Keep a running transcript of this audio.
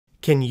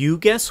Can you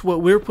guess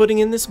what we're putting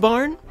in this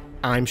barn?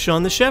 I'm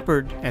Shaun the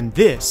Shepherd, and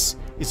this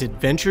is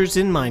Adventures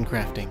in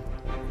Minecrafting.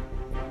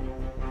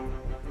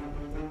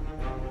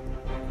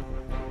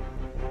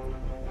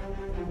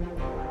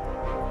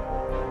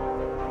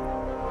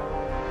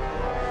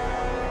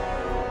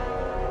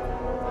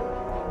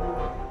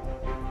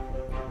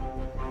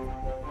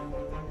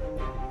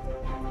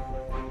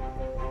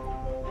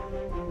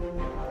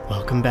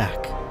 Welcome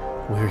back.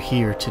 We're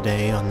here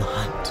today on the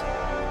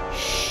hunt.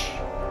 Shh,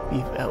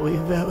 be very,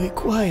 very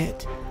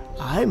quiet.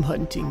 I'm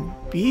hunting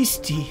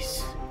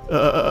beasties.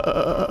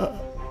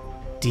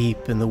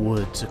 Deep in the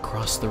woods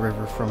across the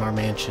river from our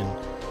mansion,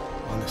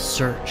 on the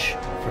search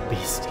for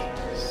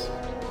beasties.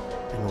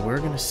 And we're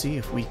gonna see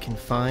if we can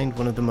find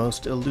one of the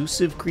most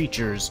elusive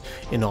creatures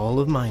in all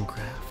of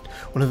Minecraft.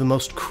 One of the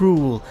most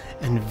cruel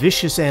and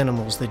vicious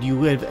animals that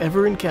you have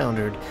ever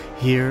encountered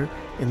here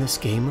in this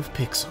game of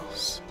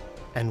pixels.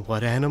 And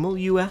what animal,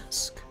 you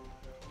ask?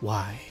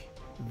 Why,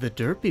 the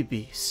Derpy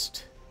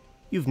Beast.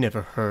 You've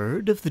never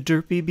heard of the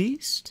Derpy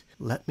Beast?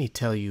 Let me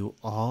tell you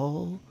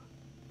all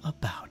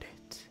about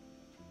it.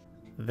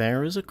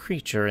 There is a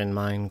creature in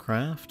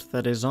Minecraft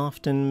that is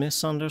often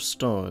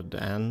misunderstood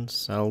and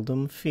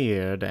seldom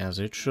feared as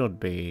it should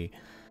be.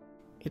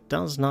 It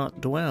does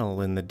not dwell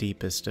in the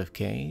deepest of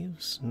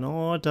caves,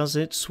 nor does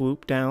it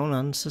swoop down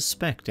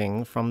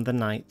unsuspecting from the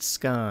night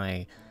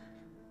sky.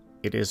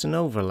 It is an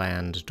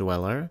overland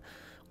dweller,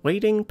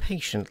 waiting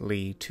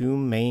patiently to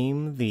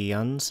maim the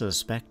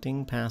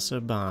unsuspecting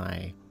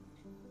passerby.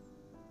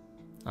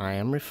 I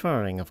am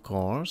referring, of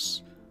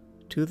course,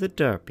 to the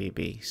Derpy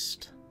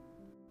Beast.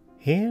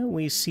 Here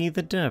we see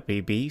the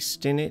Derpy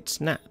Beast in its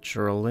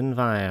natural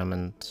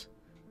environment.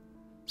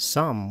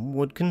 Some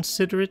would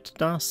consider it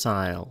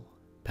docile,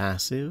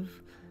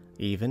 passive,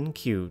 even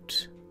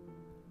cute.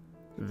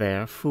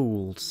 They're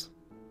fools.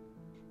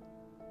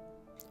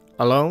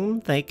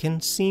 Alone they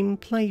can seem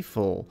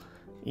playful,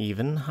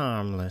 even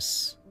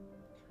harmless.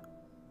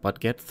 But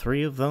get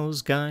 3 of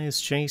those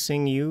guys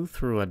chasing you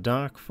through a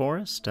dark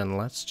forest, and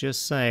let's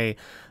just say,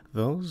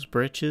 those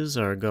britches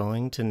are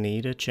going to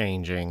need a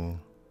changing.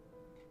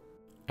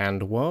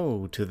 And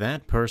woe to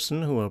that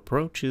person who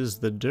approaches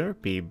the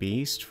Derpy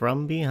Beast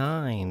from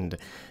behind,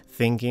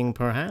 thinking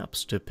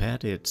perhaps to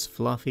pet its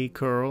fluffy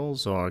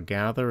curls or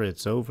gather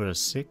its over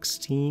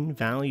 16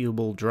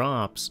 valuable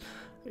drops.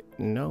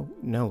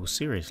 No,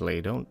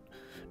 seriously,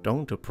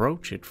 don't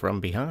approach it from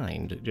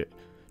behind.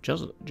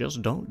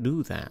 Just don't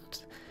do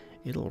that.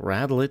 It'll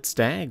rattle its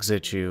dags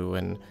at you,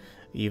 and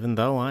even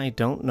though I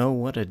don't know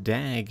what a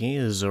dag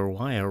is or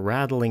why a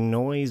rattling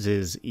noise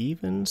is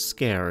even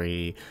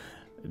scary,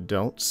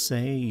 don't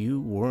say you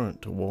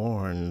weren't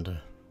warned.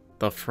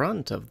 The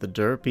front of the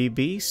Derpy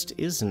Beast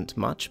isn't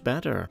much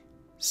better.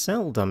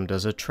 Seldom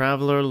does a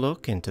traveler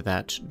look into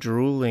that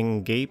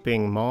drooling,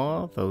 gaping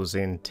maw, those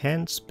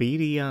intense,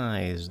 beady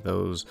eyes,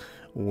 those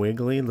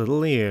wiggly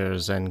little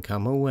ears, and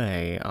come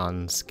away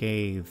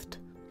unscathed.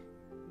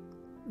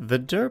 The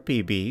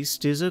Derpy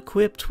Beast is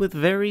equipped with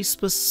very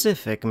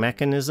specific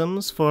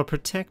mechanisms for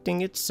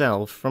protecting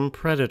itself from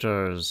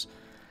predators.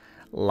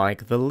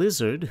 Like the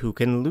lizard who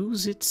can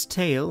lose its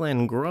tail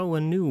and grow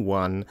a new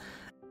one,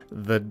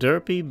 the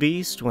Derpy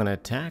Beast, when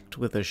attacked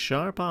with a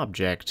sharp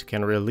object,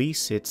 can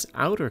release its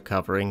outer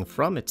covering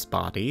from its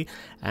body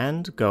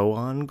and go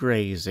on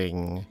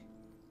grazing.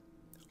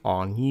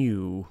 On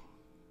you.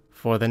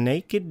 For the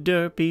naked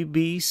Derpy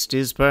Beast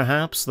is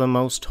perhaps the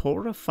most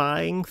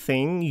horrifying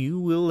thing you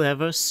will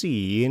ever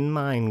see in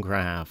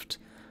Minecraft.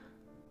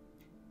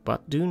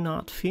 But do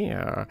not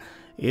fear,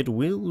 it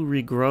will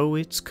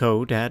regrow its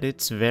coat at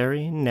its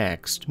very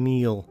next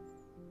meal,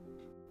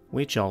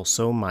 which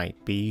also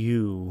might be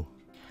you.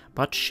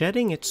 But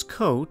shedding its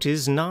coat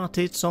is not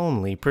its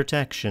only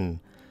protection.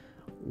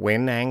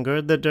 When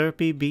angered, the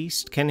Derpy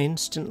Beast can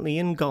instantly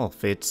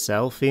engulf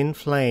itself in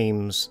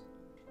flames.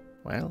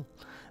 Well,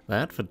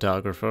 that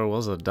photographer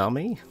was a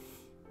dummy.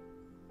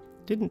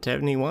 Didn't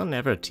anyone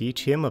ever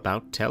teach him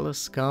about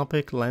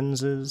telescopic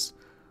lenses?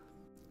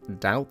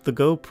 Doubt the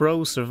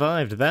GoPro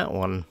survived that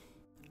one.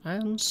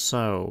 And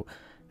so,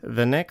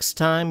 the next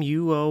time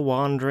you are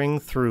wandering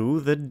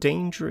through the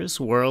dangerous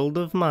world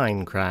of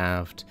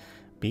Minecraft,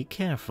 be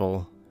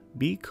careful,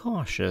 be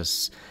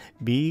cautious,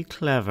 be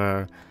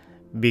clever,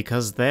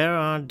 because there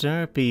are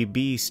Derpy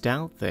Beasts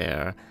out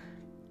there,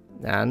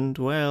 and,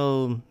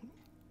 well,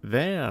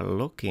 they're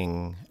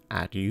looking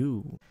at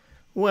you.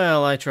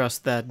 Well, I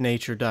trust that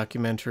nature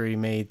documentary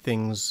made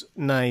things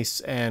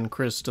nice and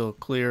crystal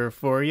clear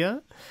for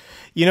you.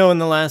 You know, in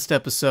the last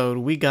episode,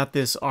 we got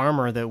this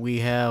armor that we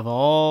have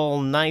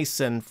all nice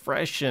and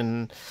fresh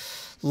and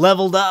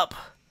leveled up.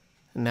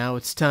 And now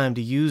it's time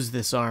to use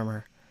this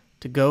armor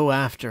to go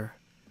after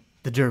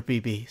the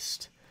Derpy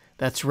Beast.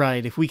 That's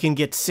right, if we can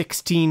get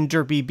 16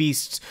 Derpy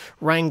Beasts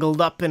wrangled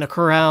up in a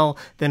corral,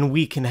 then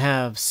we can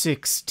have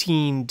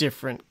 16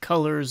 different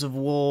colors of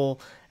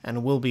wool,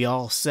 and we'll be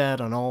all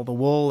set on all the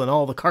wool and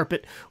all the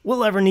carpet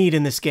we'll ever need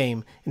in this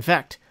game. In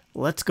fact,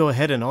 let's go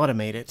ahead and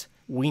automate it.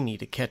 We need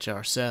to catch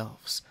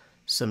ourselves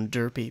some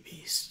Derpy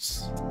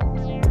Beasts.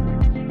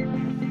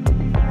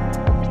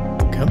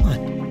 Come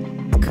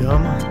on.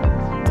 Come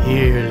on.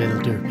 Here,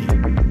 little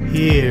Derpy.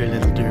 Here,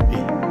 little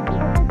Derpy.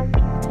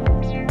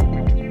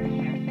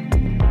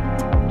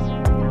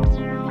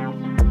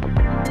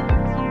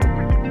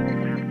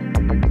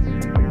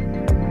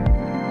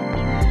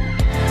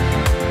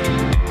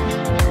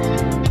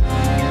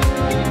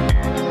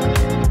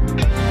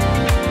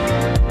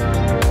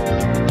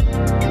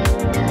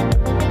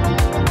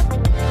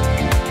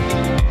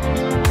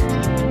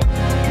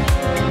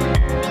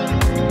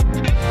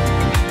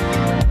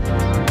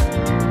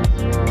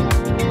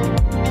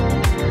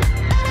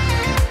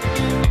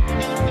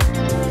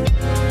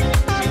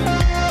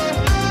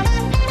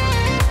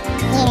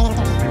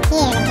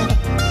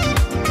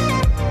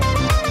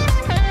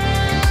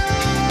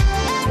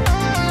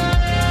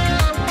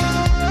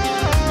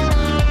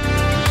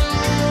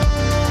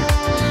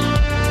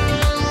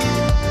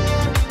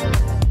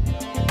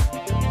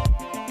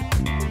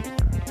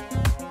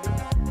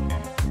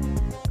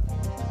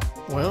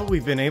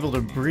 We've been able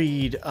to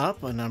breed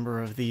up a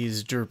number of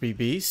these Derpy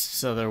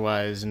Beasts,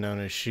 otherwise known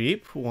as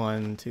sheep.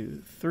 1,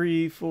 2,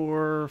 3,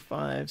 4,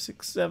 5,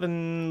 6,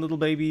 7, little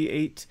baby,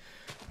 8,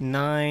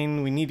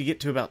 9. We need to get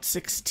to about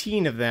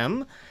 16 of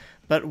them.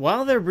 But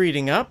while they're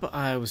breeding up,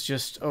 I was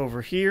just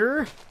over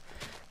here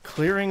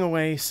clearing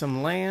away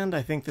some land.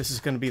 I think this is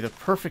going to be the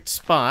perfect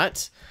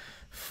spot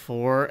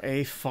for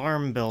a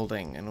farm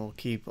building, and we'll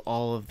keep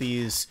all of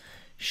these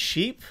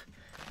sheep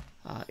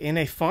in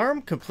a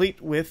farm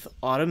complete with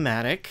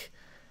automatic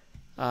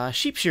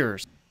sheep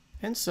shearers.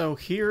 And so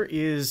here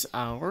is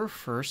our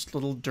first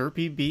little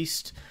Derpy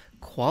Beast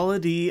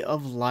quality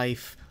of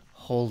life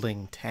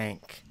holding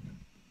tank.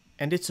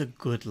 And it's a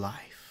good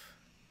life.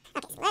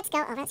 Okay, so let's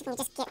go over. So can we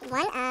just get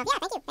one of... Yeah,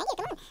 thank you, come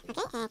on.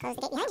 Okay, and close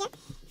the gate behind you.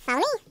 Follow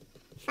me.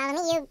 Follow me,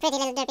 you pretty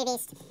little Derpy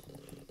Beast.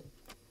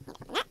 And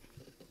open that.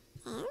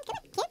 And come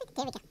on,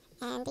 there we go.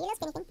 And do your little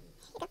spinny thing.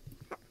 Here you go.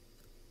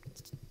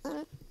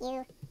 In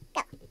you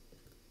go.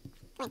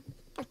 Come on,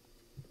 come on.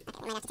 Okay,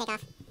 we might have to take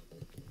off.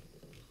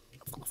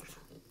 Let's take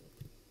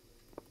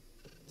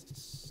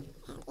this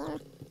off.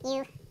 And in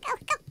you go.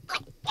 Go. Come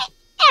on.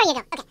 There you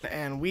go. Okay.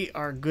 And we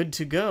are good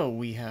to go.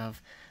 We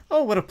have...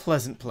 Oh, what a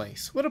pleasant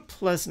place. What a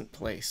pleasant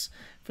place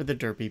for the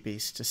Derpy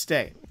Beast to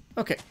stay.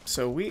 Okay,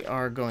 so we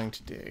are going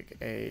to dig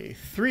a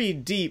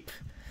 3-deep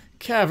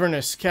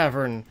cavernous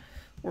cavern.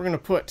 We're going to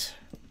put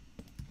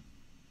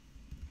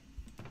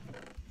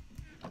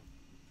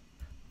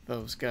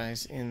those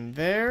guys in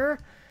there.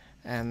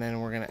 And then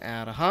we're going to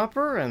add a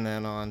hopper. And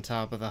then on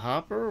top of the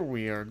hopper,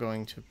 we are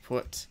going to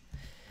put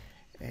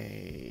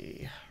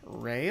a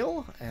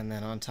rail. And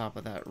then on top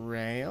of that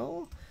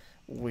rail,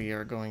 we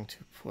are going to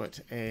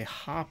put a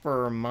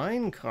hopper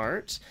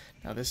minecart.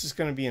 Now this is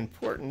going to be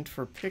important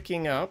for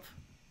picking up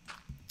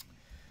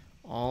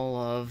all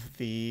of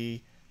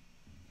the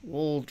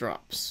wool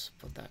drops.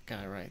 Put that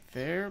guy right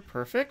there.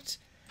 Perfect.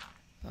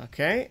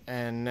 Okay,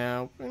 and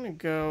now we're going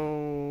to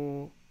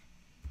go...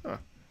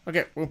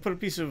 Okay, we'll put a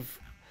piece of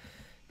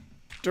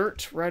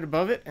dirt right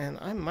above it, and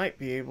I might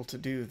be able to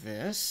do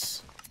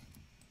this.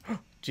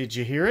 Did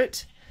you hear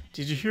it?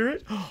 Did you hear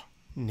it?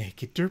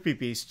 Naked Derpy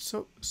Beast.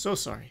 So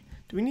sorry.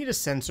 Do we need to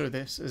censor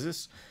this? Is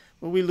this...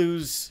 Will we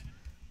lose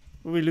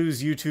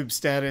YouTube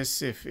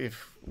status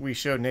if we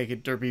show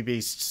naked Derpy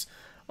Beasts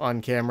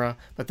on camera?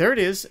 But there it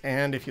is,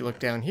 and if you look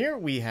down here,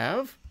 we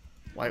have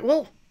white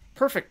wool.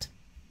 Perfect.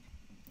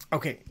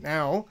 Okay,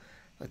 now,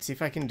 let's see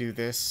if I can do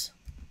this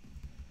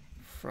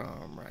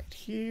from right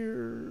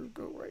here.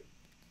 Go right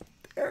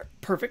there.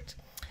 Perfect.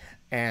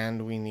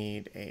 And we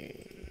need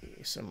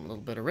some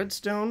little bit of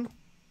redstone.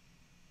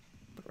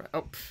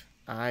 Oh,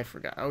 I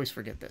forgot. I always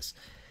forget this.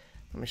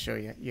 Let me show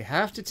you. You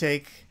have to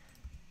take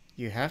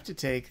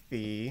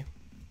the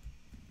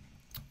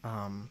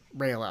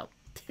rail out.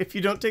 If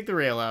you don't take the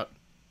rail out,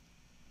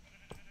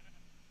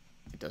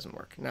 it doesn't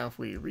work. Now if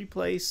we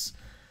replace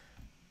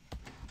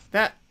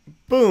that,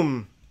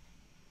 boom.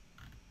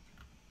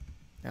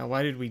 Now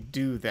why did we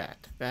do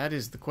that? That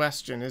is the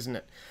question, isn't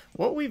it?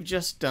 What we've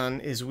just done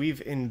is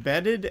we've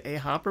embedded a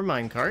hopper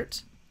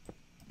minecart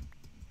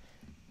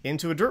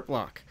into a dirt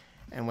block.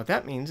 And what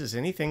that means is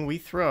anything we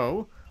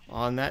throw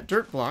on that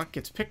dirt block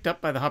gets picked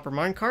up by the hopper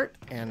minecart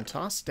and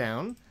tossed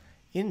down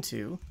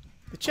into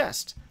the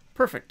chest.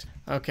 Perfect.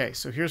 Okay,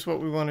 so here's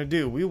what we want to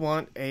do. We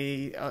want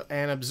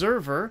an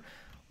observer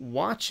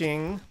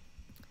watching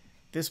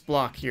this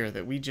block here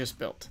that we just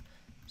built.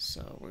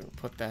 So we'll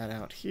put that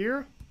out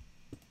here.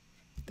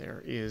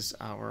 There is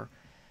our...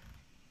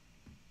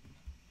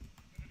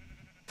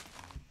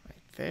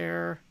 right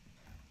there.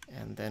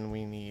 And then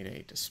we need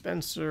a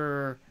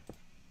dispenser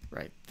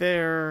right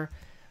there.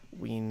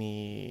 We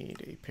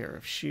need a pair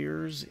of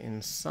shears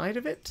inside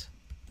of it.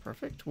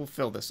 Perfect. We'll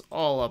fill this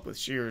all up with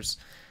shears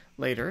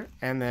later.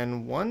 And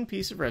then one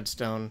piece of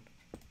redstone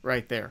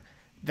right there.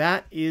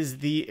 That is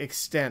the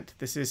extent.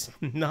 This is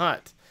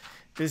not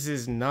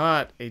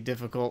a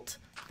difficult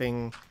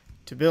thing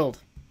to build.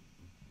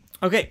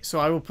 Okay, so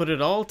I will put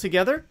it all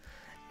together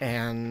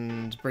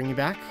and bring you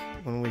back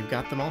when we've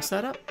got them all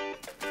set up.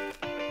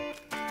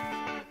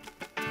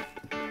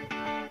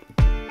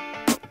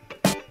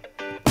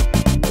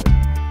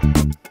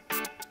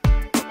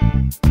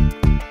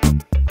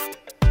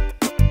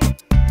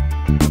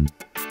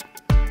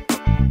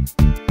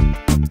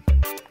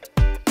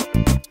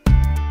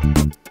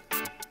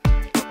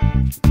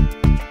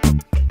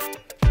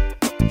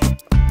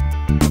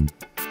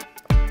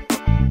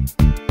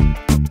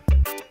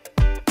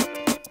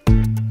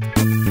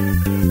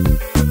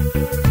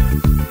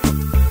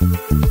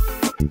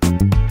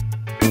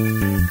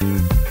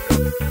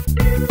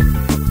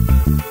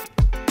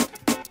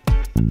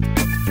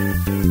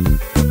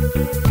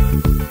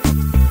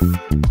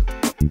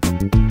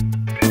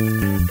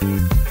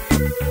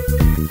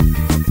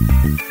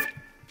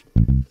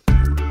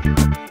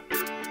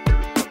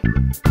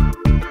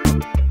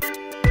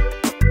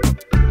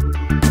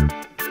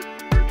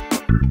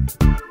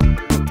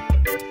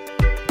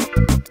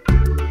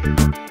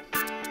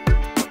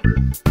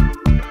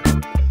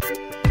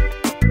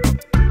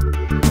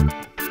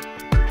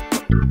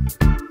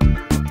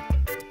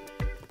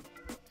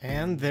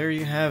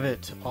 have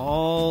it.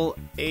 All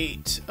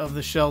 8 of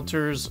the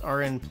shelters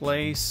are in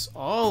place.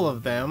 All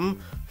of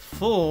them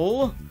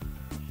full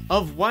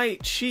of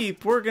white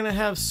sheep. We're gonna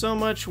have so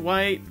much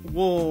white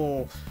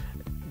wool.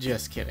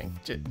 Just kidding.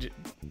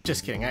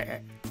 Just kidding.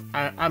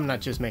 I'm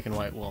not just making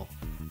white wool.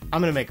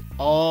 I'm gonna make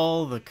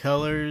all the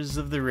colors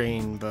of the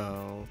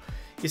rainbow.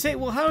 You say,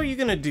 well, how are you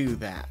gonna do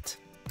that?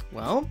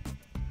 Well,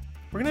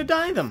 we're gonna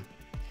dye them.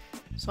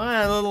 So I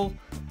had a little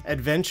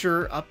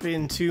adventure up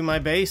into my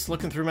base,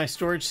 looking through my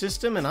storage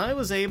system, and I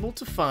was able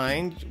to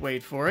find,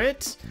 wait for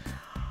it,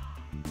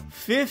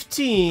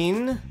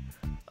 15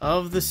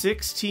 of the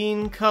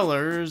 16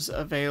 colors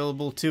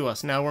available to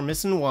us. Now we're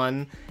missing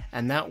one,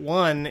 and that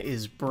one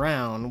is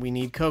brown. We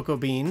need cocoa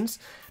beans,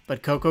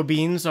 but cocoa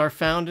beans are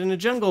found in a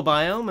jungle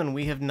biome, and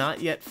we have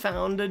not yet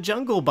found a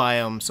jungle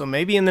biome. So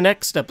maybe in the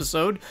next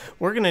episode,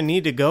 we're going to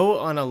need to go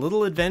on a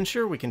little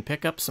adventure. We can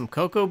pick up some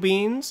cocoa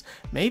beans,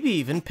 maybe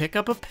even pick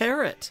up a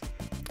parrot.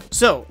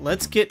 So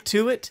let's get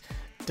to it,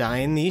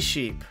 dyeing these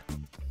sheep.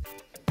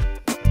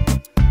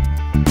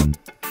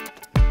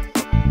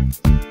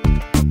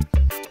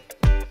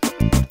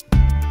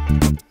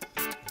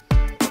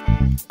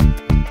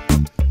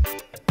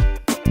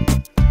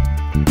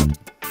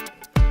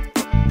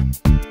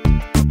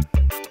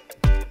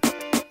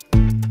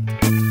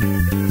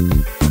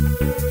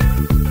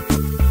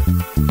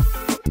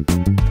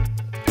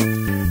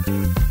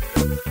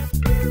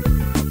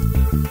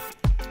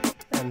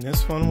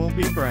 This one will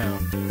be brown.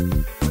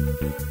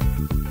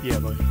 Yeah,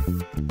 buddy.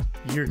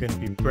 You're gonna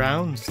be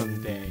brown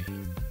someday.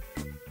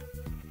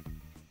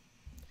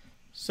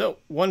 So,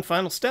 one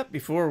final step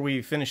before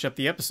we finish up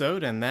the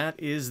episode, and that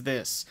is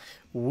this.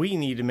 We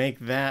need to make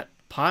that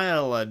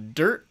pile of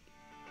dirt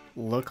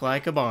look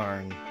like a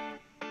barn.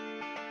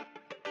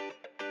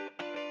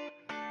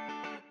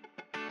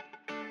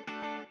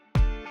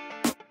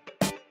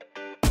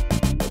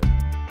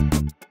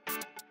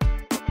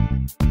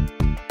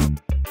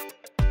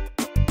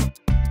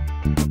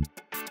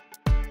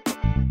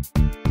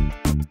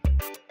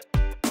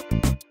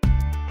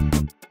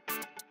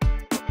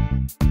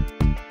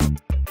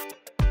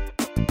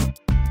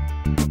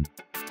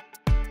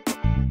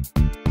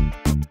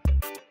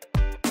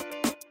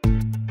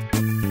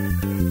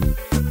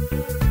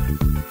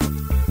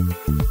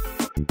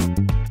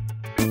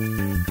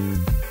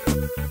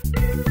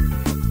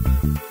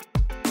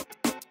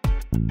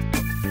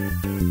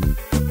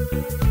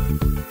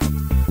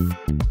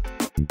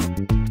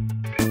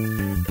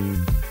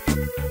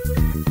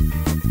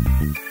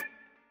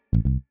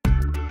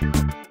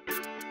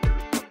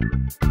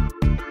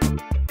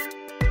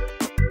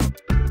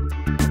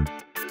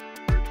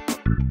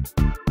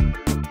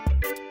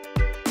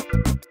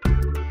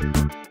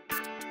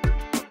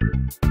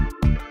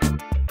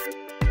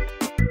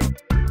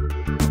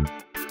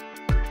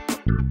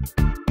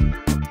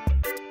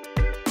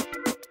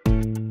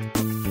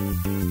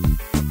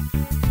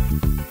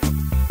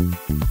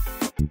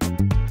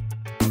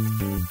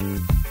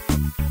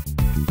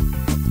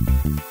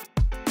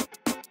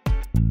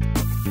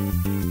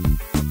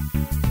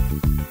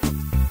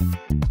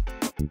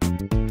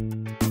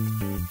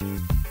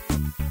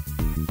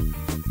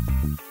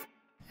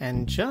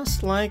 And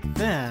just like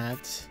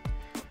that,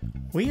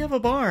 we have a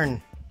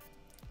barn.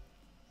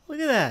 Look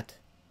at that.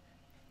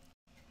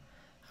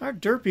 Our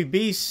Derpy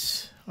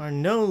Beasts are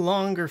no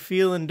longer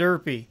feeling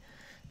derpy.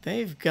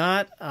 They've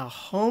got a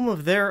home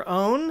of their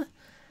own.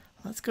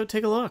 Let's go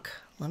take a look.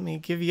 Let me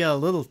give you a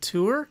little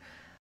tour.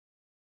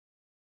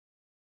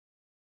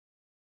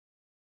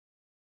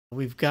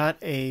 We've got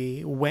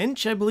a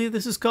winch, I believe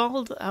this is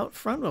called, out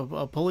front,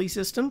 a pulley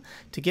system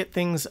to get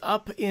things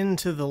up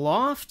into the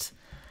loft.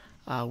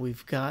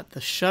 We've got the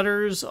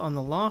shutters on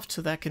the loft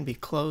so that can be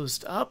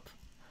closed up.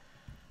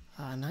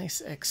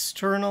 Nice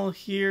external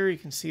here, you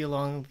can see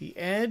along the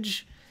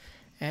edge.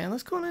 And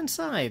let's go on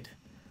inside.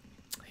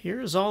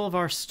 Here's all of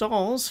our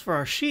stalls for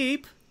our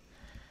sheep.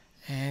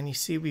 And you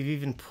see we've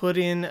even put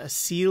in a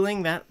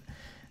ceiling.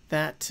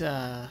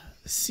 That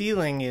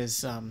ceiling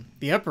is,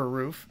 the upper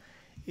roof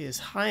is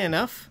high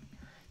enough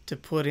to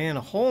put in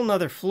a whole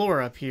nother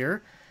floor up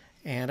here.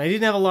 And I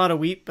didn't have a lot of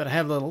wheat, but I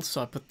have little,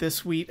 so I put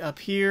this wheat up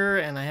here,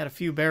 and I had a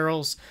few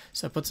barrels,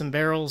 so I put some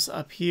barrels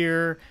up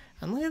here.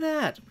 And look at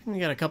that, we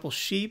got a couple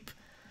sheep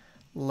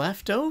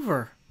left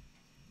over.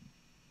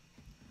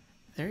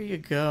 There you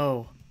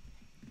go.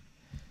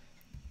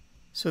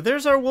 So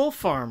there's our wool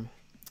farm.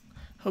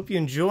 Hope you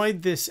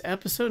enjoyed this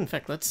episode. In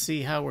fact, let's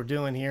see how we're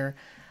doing here.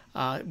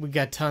 We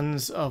got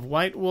tons of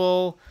white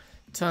wool,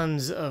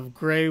 tons of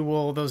gray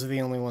wool. Those are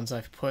the only ones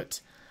I've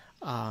put.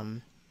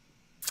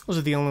 Those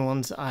are the only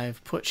ones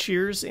I've put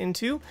shears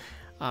into,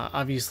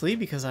 obviously,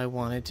 because I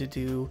wanted to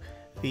do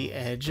the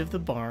edge of the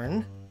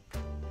barn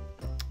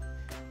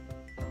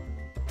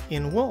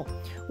in wool.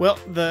 Well,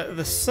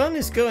 the sun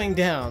is going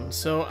down,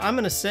 so I'm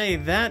going to say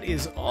that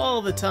is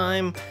all the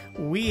time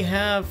we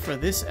have for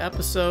this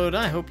episode.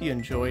 I hope you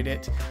enjoyed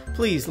it.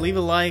 Please leave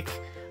a like.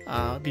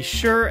 Be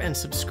sure and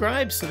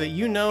subscribe so that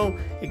you know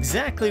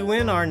exactly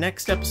when our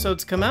next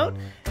episodes come out.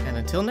 And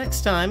until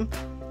next time,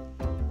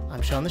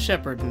 I'm Shaun the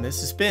Shepherd, and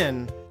this has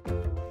been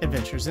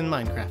adventures in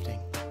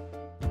Minecrafting.